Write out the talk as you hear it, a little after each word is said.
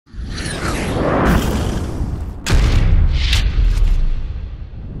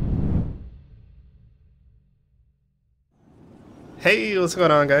Hey, what's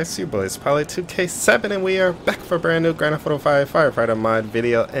going on, guys? It's your boy, it's probably 2K7, and we are back for a brand new Grand Theft Auto 5 Firefighter Mod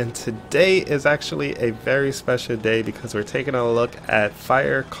video. And today is actually a very special day because we're taking a look at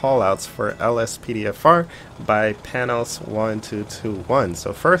Fire Callouts for LSPDFR by Panos1221.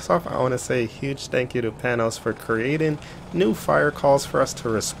 So first off, I want to say a huge thank you to Panos for creating new fire calls for us to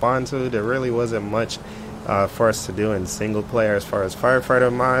respond to. There really wasn't much for us to do in single player as far as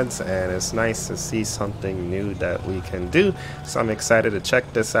firefighter mods, and it's nice to see something new that we can do. So I'm excited to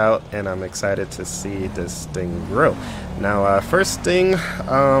check this out, and I'm excited to see this thing grow. Now first thing,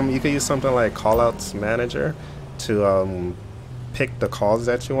 you could use something like Callouts Manager to pick the calls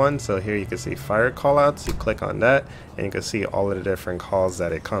that you want. So here you can see fire callouts. You click on that and you can see all of the different calls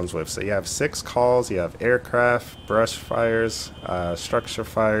that it comes with. So you have 6 calls. You have aircraft, brush fires, structure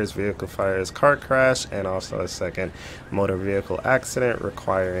fires, vehicle fires, car crash, and also a second motor vehicle accident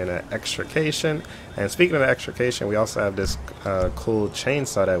requiring an extrication. And speaking of extrication, we also have this cool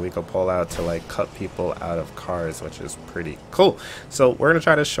chainsaw that we could pull out to like cut people out of cars, which is pretty cool. So we're gonna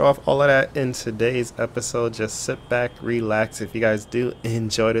try to show off all of that in today's episode. Just sit back, relax. If you guys do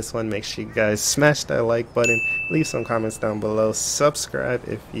enjoy this one, make sure you guys smash that like button, leave some comments down below, subscribe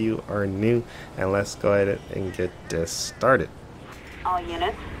if you are new, and let's go ahead and get this started. All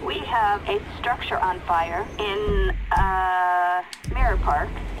units, we have a structure on fire in Mirror Park.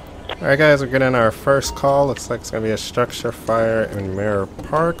 Alright guys, we're getting our first call. Looks like it's going to be a structure fire in Mirror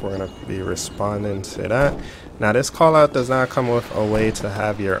Park. We're going to be responding to that. Now this call out does not come with a way to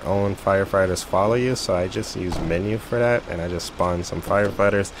have your own firefighters follow you, so I just use menu for that, and I just spawn some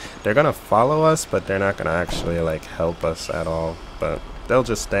firefighters. They're going to follow us, but they're not going to actually like help us at all, but they'll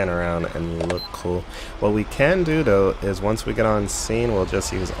just stand around and look cool. What we can do though is once we get on scene, we'll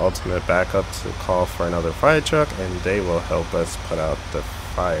just use ultimate backup to call for another fire truck, and they will help us put out the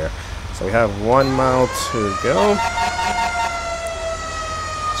fire. So we have 1 mile to go.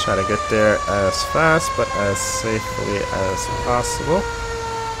 Try to get there as fast but as safely as possible.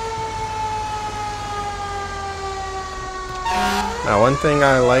 Now one thing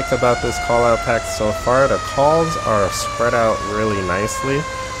I like about this call out pack so far, the calls are spread out really nicely.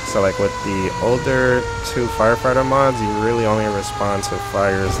 So like with the older 2 firefighter mods, you really only respond to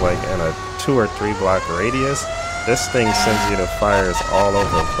fires like in a 2 or 3 block radius. This thing sends you to fires all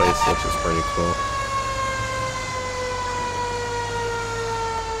over the place, which is pretty cool.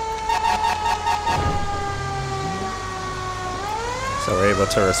 So we're able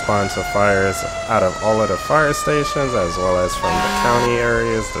to respond to fires out of all of the fire stations, as well as from the county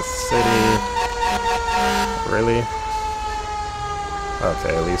areas, the city. Really?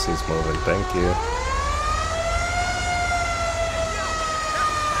 Okay, at least he's moving, thank you.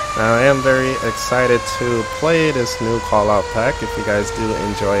 Now I am very excited to play this new call out pack. If you guys do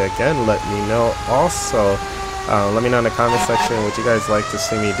enjoy, again, let me know. Also, let me know in the comment section, would you guys like to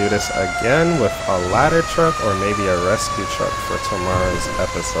see me do this again with a ladder truck or maybe a rescue truck for tomorrow's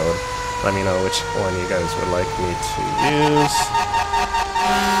episode? Let me know which one you guys would like me to use.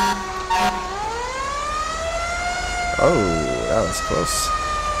 Oh, that was close.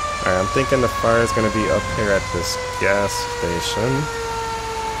 Alright, I'm thinking the fire is going to be up here at this gas station.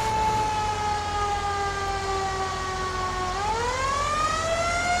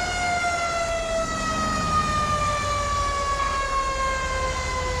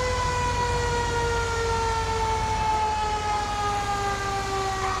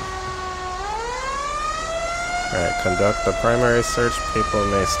 Alright, conduct the primary search. People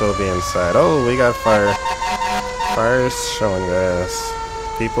may still be inside. Oh, we got fire. Fire's showing us.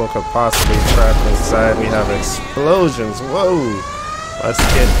 People could possibly be trapped inside. We have explosions. Whoa! Let's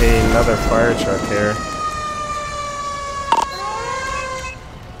get another fire truck here.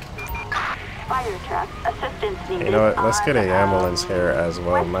 Fire truck, assistance needed. You know what? Let's get an ambulance here as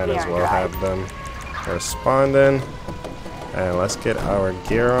well. Might as well have them responding. And let's get our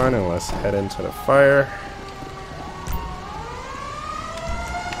gear on and let's head into the fire.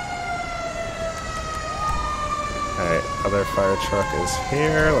 Alright, other fire truck is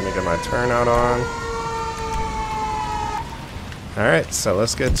here. Let me get my turnout on. Alright, so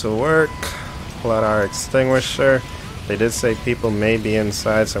let's get to work. Pull out our extinguisher. They did say people may be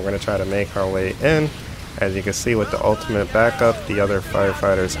inside, so we're going to try to make our way in. As you can see with the ultimate backup, the other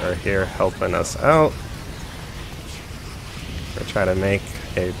firefighters are here helping us out. We're trying to make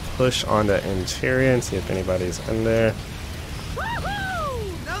a push on the interior and see if anybody's in there.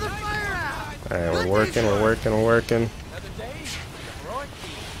 Alright, we're working.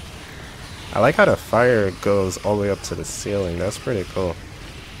 I like how the fire goes all the way up to the ceiling. That's pretty cool.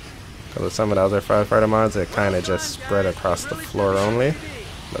 Because with some of the other firefighter mods, it kind of just spread across the floor only.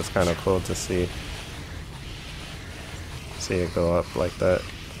 That's kind of cool to see. See it go up like that.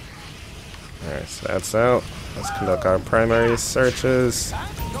 Alright, so that's out. Let's conduct our primary searches.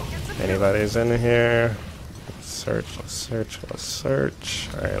 Anybody's in here? Search, let's search, let's search.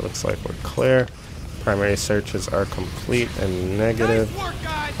 Alright, looks like we're clear. Primary searches are complete and negative.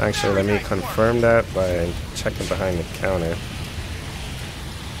 Actually, let me confirm that by checking behind the counter.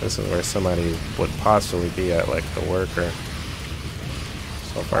 This is where somebody would possibly be at, like the worker.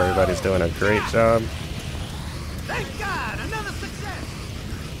 So far, everybody's doing a great job. Thank God, another success.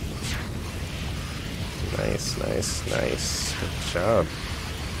 Nice, nice, nice. Good job.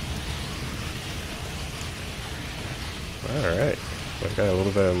 Alright. We've got a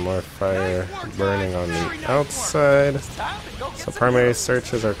little bit more fire burning on the outside. So primary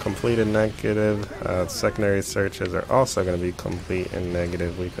searches are complete and negative. Secondary searches are also going to be complete and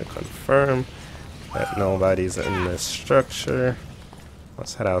negative. We can confirm that nobody's in this structure.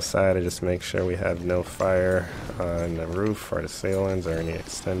 Let's head outside and just make sure we have no fire in the roof or the ceilings or any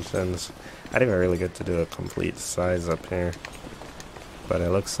extensions. I didn't really get to do a complete size up here. But it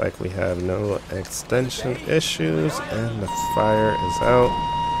looks like we have no extension issues and the fire is out.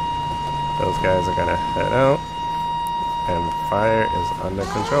 Those guys are gonna head out and fire is under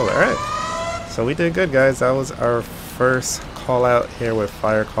control. Alright, so we did good, guys. That was our first call out here with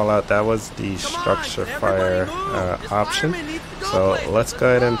Fire Callout. That was the structure fire option. So let's go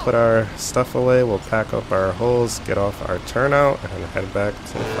ahead and put our stuff away. We'll pack up our holes, get off our turnout, and head back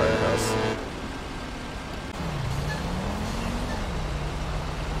to the firehouse.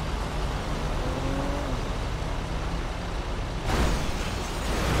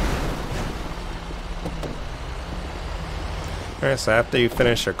 Alright, so after you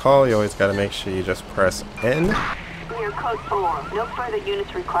finish your call, you always got to make sure you just press N. We are code 4. No further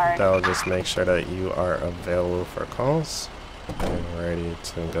units required. That'll just make sure that you are available for calls and ready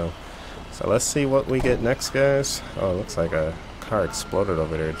to go. So let's see what we get next, guys. Oh, it looks like a car exploded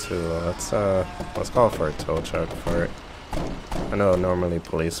over there too. Let's call for a tow truck for it. I know normally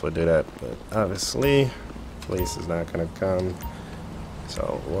police would do that, but obviously police is not gonna come.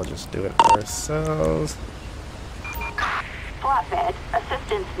 So we'll just do it ourselves. Flatbed,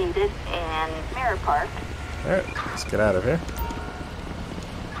 assistance needed in Mirror Park. Alright, let's get out of here.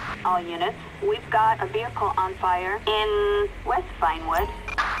 All units, we've got a vehicle on fire in West Vinewood.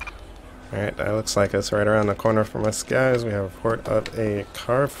 Alright, that looks like it's right around the corner from us, guys. We have a report of a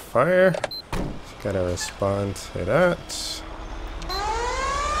car fire. Gotta respond to that.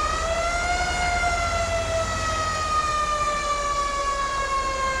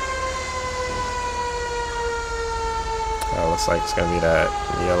 Looks like it's gonna be that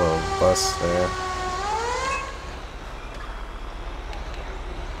yellow bus there.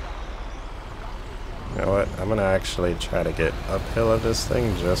 You know what? I'm gonna actually try to get uphill of this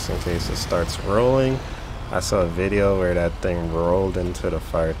thing just in case it starts rolling. I saw a video where that thing rolled into the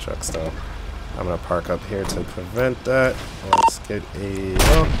fire truck, so I'm gonna park up here to prevent that. Let's get a...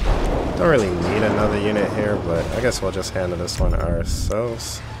 well, don't really need another unit here, but I guess we'll just handle this one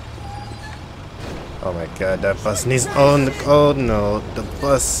ourselves. Oh my god, that bus needs... oh no, the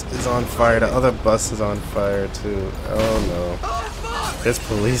bus is on fire. The other bus is on fire too. Oh no. There's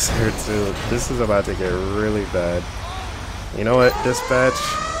police here too. This is about to get really bad. You know what, dispatch?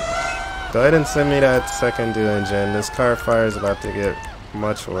 Go ahead and send me that second due engine. This car fire is about to get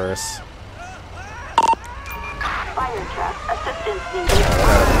much worse. Firetruck, assistance needed.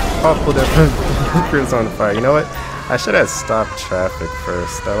 I got a couple different bunkers on fire. You know what? I should have stopped traffic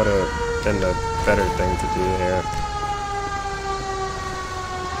first. That would have been the better thing to do here.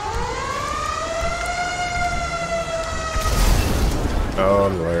 Oh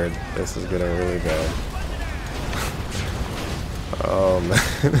lord, this is getting really bad. Oh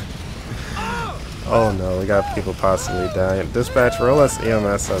man. Oh no, we got people possibly dying. Dispatch, roll us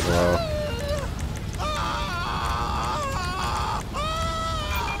EMS as well.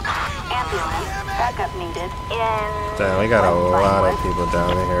 Ambulance, backup needed in... Damn, we got a lot of people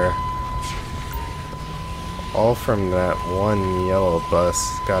down here. All from that one yellow bus.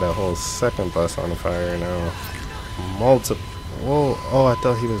 Got a whole second bus on fire now. Multiple. Whoa. Oh, I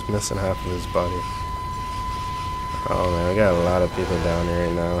thought he was missing half of his body. Oh man, we got a lot of people down here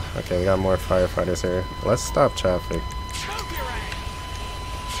right now. Okay, we got more firefighters here. Let's stop traffic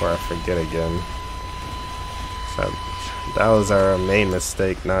before I forget again. So that was our main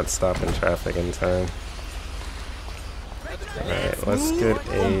mistake, not stopping traffic in time. Alright, let's get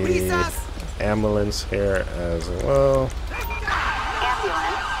a ambulance here as well.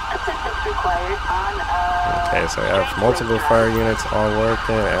 Ambulance, assistance required on Okay, so we have multiple fire units all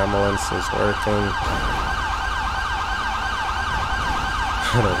working. Ambulance is working.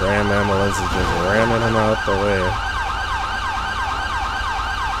 The Ram ambulance is just ramming him out the way.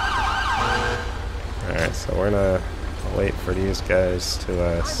 Alright, so we're gonna wait for these guys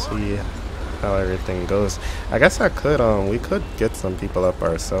to see how everything goes. I guess we could get some people up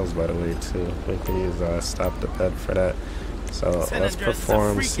ourselves, by the way, too. We could use Stop the Ped for that. So let's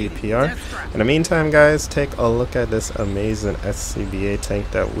perform CPR. In the meantime, guys, take a look at this amazing SCBA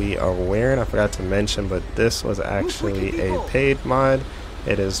tank that we are wearing. I forgot to mention, but this was actually a paid mod.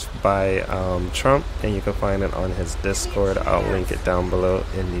 It is by Trump, and you can find it on his Discord. I'll link it down below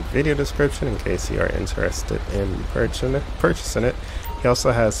in the video description in case you are interested in purchasing it. He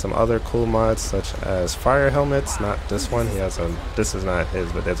also has some other cool mods such as fire helmets. Not this one. This is not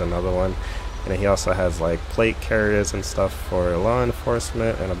his, but there's another one. And he also has like plate carriers and stuff for law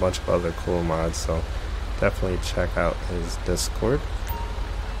enforcement and a bunch of other cool mods. So definitely check out his Discord.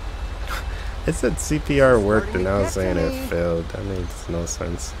 It said CPR worked and now it's saying it failed. That makes no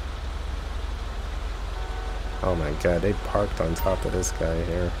sense. Oh my god, they parked on top of this guy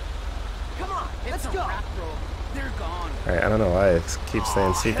here. Come on, let's go. They're gone. Alright, I don't know why it keeps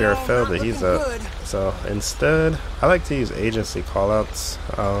saying CPR failed, but he's up. So instead, I like to use agency callouts,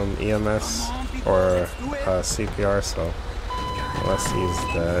 EMS or CPR, so let's use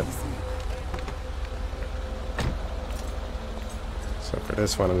that. So for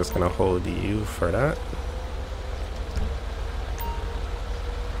this one, I'm just going to hold U for that.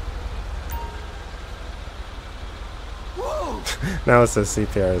 Now it says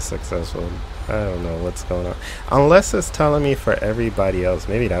CPR is successful. I don't know what's going on. Unless it's telling me for everybody else.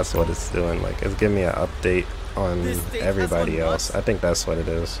 Maybe that's what it's doing. Like, it's giving me an update on everybody else. I think that's what it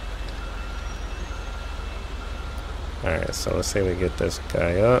is. Alright, so let's say we get this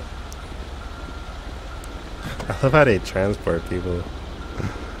guy up. I love how they transport people.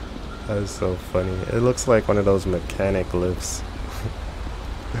 That is so funny. It looks like one of those mechanic lifts.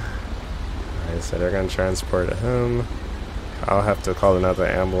 Alright, so they're going to transport him. I'll have to call another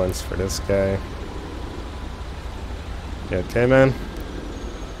ambulance for this guy. You okay, man?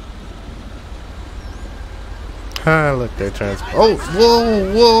 Ah, look, they're oh,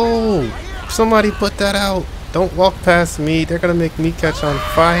 whoa, whoa! Somebody put that out! Don't walk past me. They're gonna make me catch on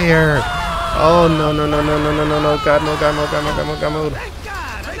fire. Oh, no, no, no, no, no, no, no, no. God, no, God, no, God, no, God, no, God, no.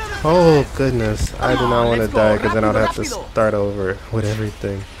 Oh, goodness. I do not want to die because then I'd have to start over with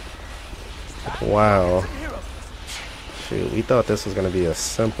everything. Wow. Shoot, we thought this was going to be a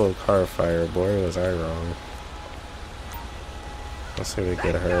simple car fire. Boy, was I wrong. Let's see if we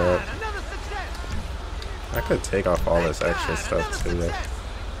get her up. I could take off all this extra stuff too, though.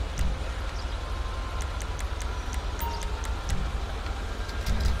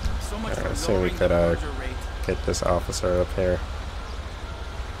 Alright, let's see if we could get this officer up here.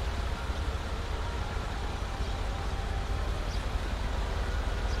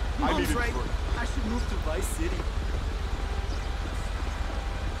 I should move to Vice City.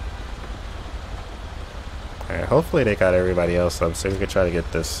 Alright, hopefully they got everybody else up so we can try to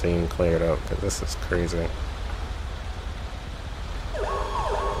get this scene cleared up, because this is crazy.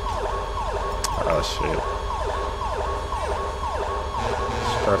 Oh shit.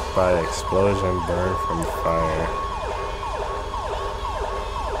 Struck by explosion, burned from fire.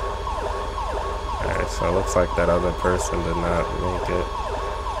 Alright, so it looks like that other person did not make it.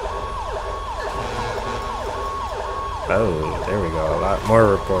 Oh, there we go. A lot more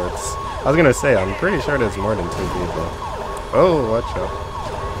reports. I was gonna say, I'm pretty sure there's more than 2 people. Oh, watch out.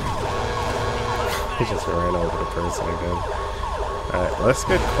 He just ran over the person again. Alright, let's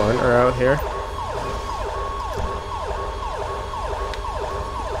get Corner out here.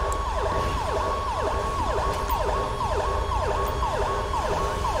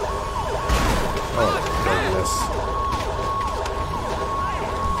 Oh, goodness.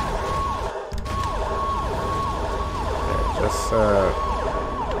 Just,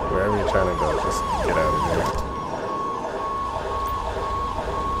 wherever you're trying to go, just get out of here.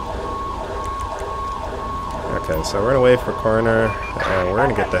 Okay, so we're gonna wait for Corner, and we're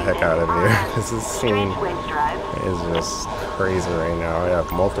gonna get the heck out of here, because this scene is just crazy right now. We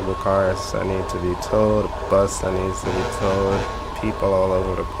have multiple cars that need to be towed, a bus that needs to be towed, people all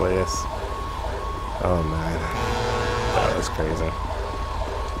over the place. Oh man, that was crazy.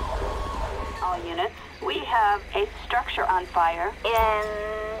 All units, we have a structure on fire in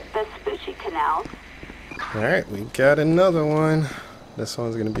the Vespucci Canal. Alright, we got another one. This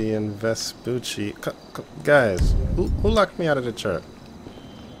one's gonna be in Vespucci. Guys, who locked me out of the truck?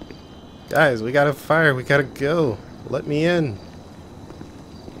 Guys, we got a fire. We gotta go. Let me in.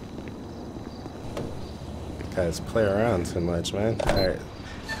 You guys play around too much, man. Alright.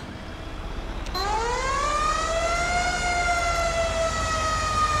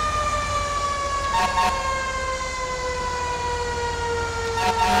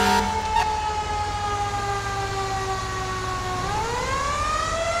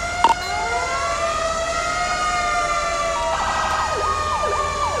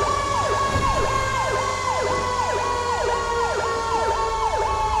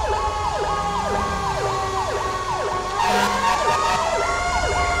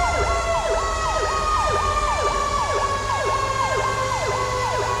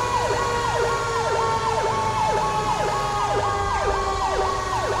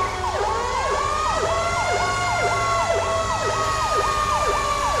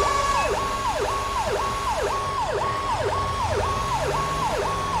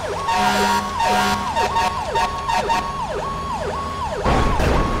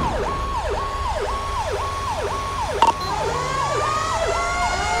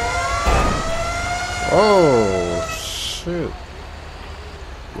 Oh, shoot.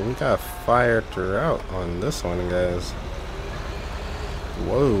 We got fire throughout on this one, guys.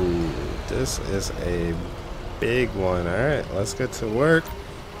 Whoa, this is a big one. Alright, let's get to work.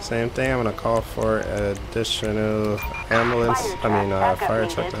 Same thing, I'm going to call for additional ambulance, fire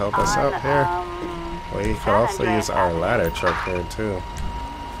truck to help us out here. We could also use our ladder truck here too,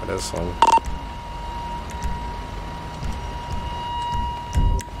 for this one.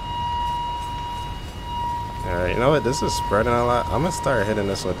 Alright, you know what, this is spreading a lot. I'm going to start hitting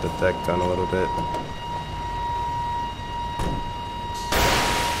this with the deck gun a little bit.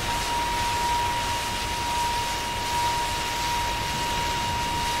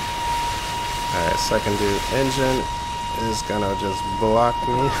 Alright, second dude engine is gonna just block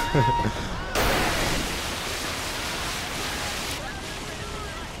me.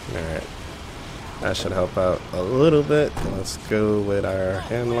 Alright, that should help out a little bit. Let's go with our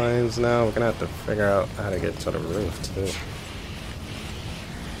hand lines now. We're gonna have to figure out how to get to the roof too.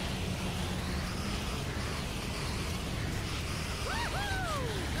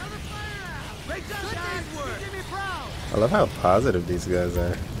 I love how positive these guys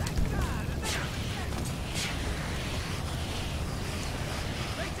are.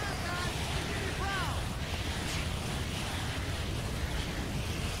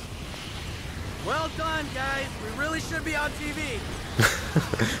 Well done, guys. We really should be on TV.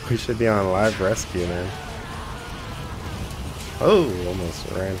 We should be on live rescue, man. Oh, almost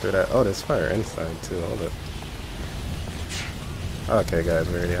ran through that. Oh, there's fire inside too. Hold it. Okay, guys,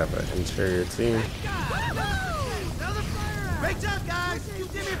 we already have an interior team. Great job, guys. You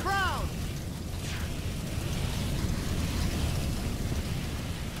did me proud.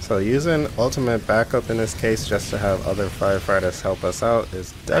 So using ultimate backup in this case just to have other firefighters help us out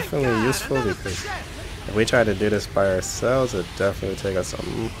is definitely useful, because if we try to do this by ourselves, it definitely take us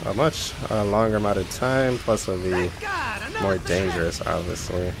a much longer amount of time, plus it'll be more dangerous,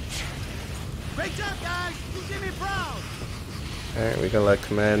 obviously. Great job, guys. You did me proud. Alright, we can let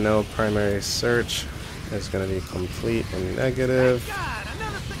command know primary search is going to be complete and negative.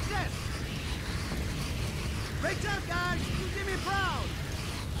 Another success. Great job, guys. You did me proud.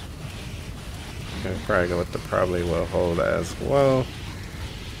 And probably go with the probably will hold as well,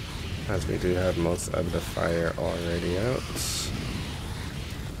 as we do have most of the fire already out.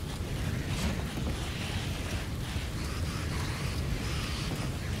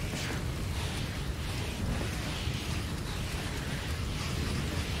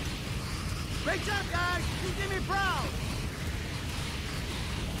 Great job, guys. You did me proud.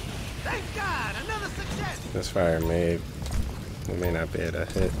 Thank God. Another success. This fire we may not be able to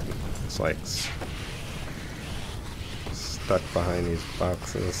hit. It's like stuck behind these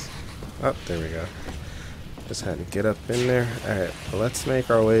boxes. Oh, there we go. Just had to get up in there. Alright, let's make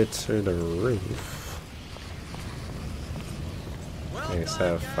our way to the roof. We just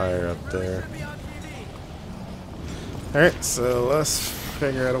have fire up there. Alright, so let's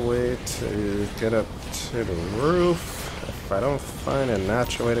figure out a way to get up to the roof. If I don't find a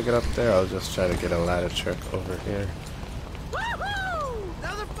natural way to get up there, I'll just try to get a ladder truck over here. Woohoo!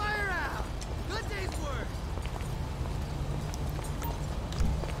 Another fire out. Good day's work.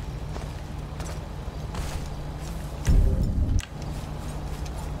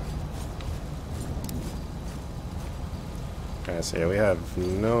 Alright, so yeah, we have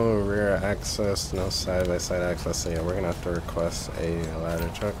no rear access, no side-by-side access, so yeah, we're gonna have to request a ladder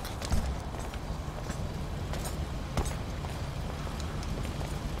truck.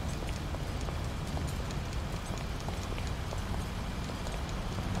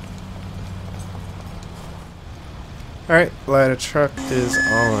 Alright, ladder truck is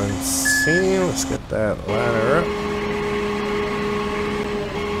on scene. Let's get that ladder up.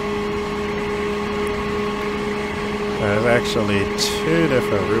 There's actually two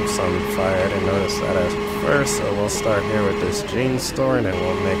different roofs on fire. I didn't notice that at first, so we'll start here with this jeans store, and then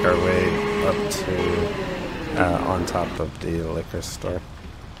we'll make our way up to on top of the liquor store.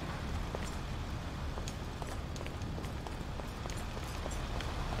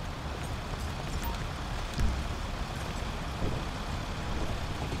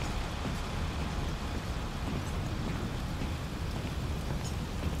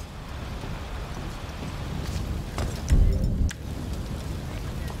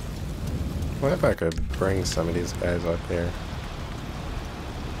 What if I could bring some of these guys up here?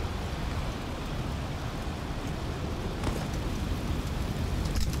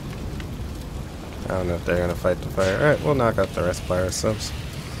 I don't know if they're gonna fight the fire. Alright, we'll knock out the rest by ourselves.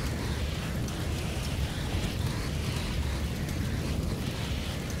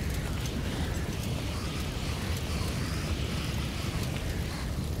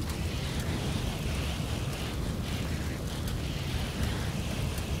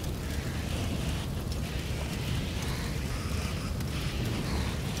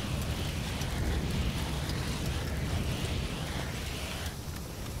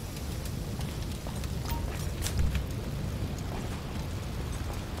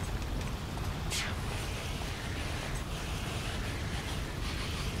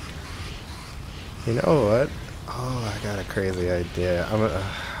 You know what? Oh, I got a crazy idea.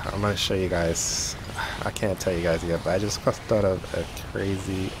 I'm gonna show you guys. I can't tell you guys yet, but I just thought of a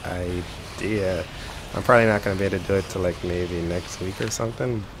crazy idea. I'm probably not gonna be able to do it till like maybe next week or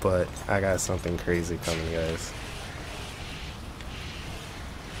something, but I got something crazy coming, guys.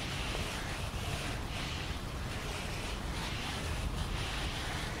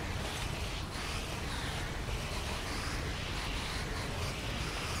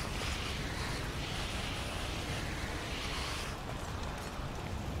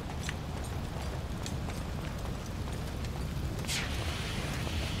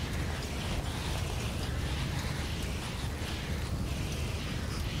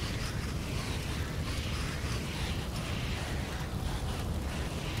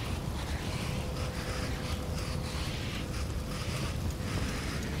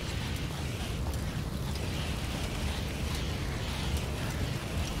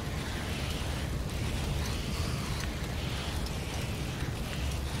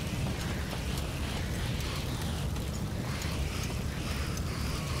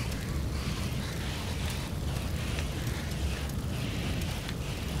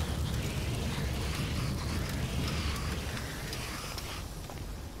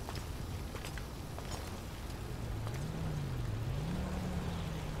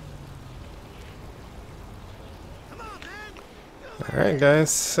 Alright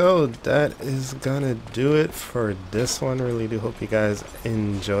guys, so that is gonna do it for this one. Really do hope you guys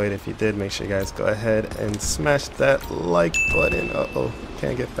enjoyed. If you did, make sure you guys go ahead and smash that like button.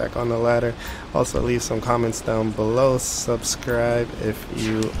 Can't get back on the ladder. Also leave some comments down below, subscribe if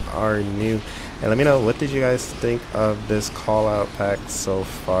you are new, and let me know, what did you guys think of this call out pack so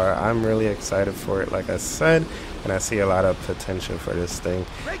far? I'm really excited for it, like I said, and I see a lot of potential for this thing.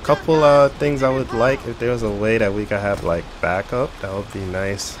 Couple things I would like, if there was a way that we could have like backup, that would be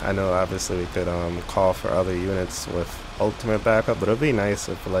nice. I know obviously we could call for other units with ultimate backup, but it would be nice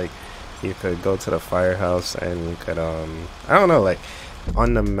if like you could go to the firehouse and you could I don't know, like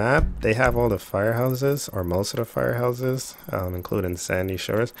on the map they have all the firehouses, or most of the firehouses, including Sandy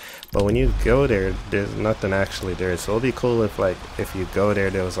Shores, but when you go there, there's nothing actually there. So it'd be cool if like if you go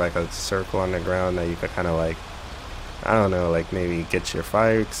there, there was like a circle on the ground that you could kind of like, I don't know, like maybe get your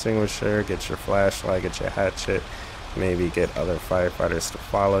fire extinguisher, get your flashlight, get your hatchet, maybe get other firefighters to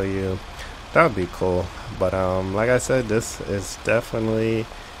follow you. That would be cool. But like I said, this is definitely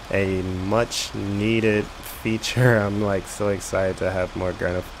a much needed feature. I'm like so excited to have more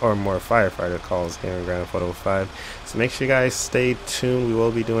more firefighter calls here in Grand Theft Auto 5. So make sure you guys stay tuned. We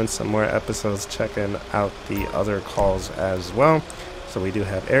will be doing some more episodes checking out the other calls as well. So we do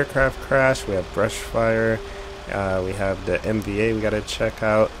have aircraft crash, we have brush fire, we have the MVA we gotta check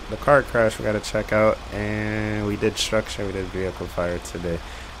out, the car crash we gotta check out, and we did structure, we did vehicle fire today.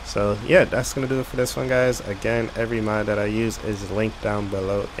 So yeah, that's gonna do it for this one, guys. Again, every mod that I use is linked down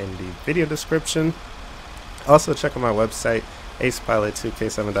below in the video description. Also check out my website,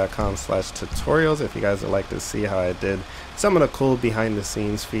 acepilot2k7.com/tutorials, if you guys would like to see how I did some of the cool behind the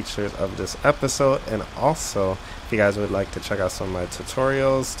scenes features of this episode. And also if you guys would like to check out some of my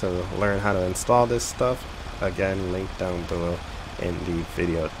tutorials to learn how to install this stuff, again, link down below in the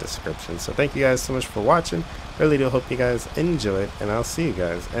video description. So thank you guys so much for watching. Really do hope you guys enjoyed, and I'll see you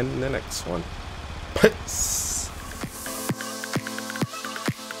guys in the next one. Peace.